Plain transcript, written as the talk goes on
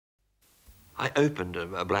I opened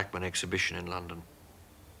a Blackman exhibition in London.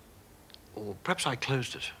 Or perhaps I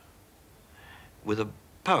closed it with a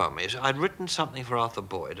poem. I'd written something for Arthur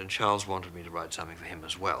Boyd, and Charles wanted me to write something for him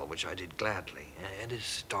as well, which I did gladly, and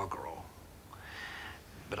it's doggerel.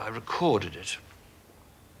 But I recorded it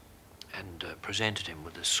and presented him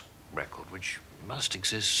with this record, which must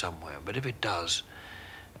exist somewhere, but if it does,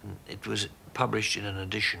 it was published in an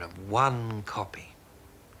edition of one copy.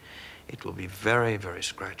 It will be very, very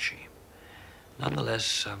scratchy.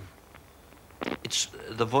 Nonetheless, it's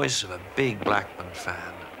the voice of a big Blackman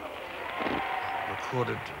fan,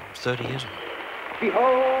 recorded 30 years ago.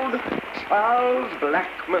 Behold Charles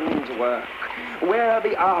Blackman's work, where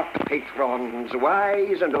the art patrons,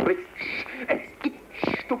 wise and rich, and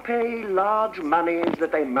itch to pay large moneys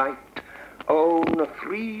that they might own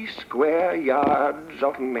 3 square yards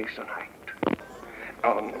of masonite,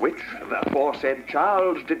 on which the aforesaid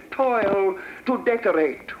Charles did toil to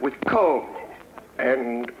decorate with coal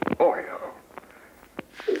and oil.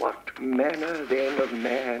 What manner then of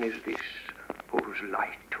man is this, whose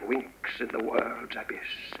light winks in the world's abyss?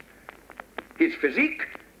 His physique?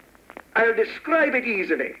 I'll describe it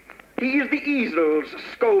easily. He is the easel's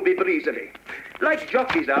Scobie breezily. Like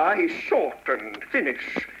jockeys are, he's short and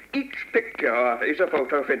thinnish. Each picture is a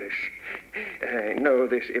photo finish. I know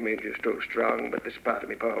this image is too strong, but this part of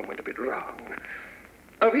my poem went a bit wrong.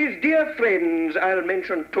 Of his dear friends, I'll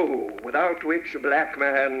mention 2, without which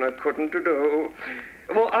Blackman couldn't do.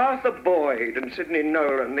 For Arthur Boyd and Sidney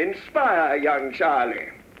Nolan inspire young Charlie.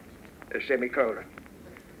 Semicolon.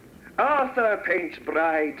 Arthur paints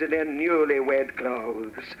brides in their newlywed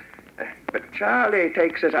clothes, but Charlie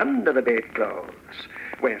takes us under the bedclothes,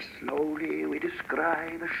 where slowly we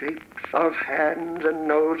descry the shapes of hands and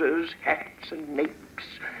noses, hats and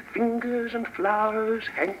napes, fingers and flowers,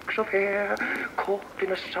 hanks of hair, caught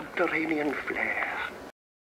in a subterranean flare.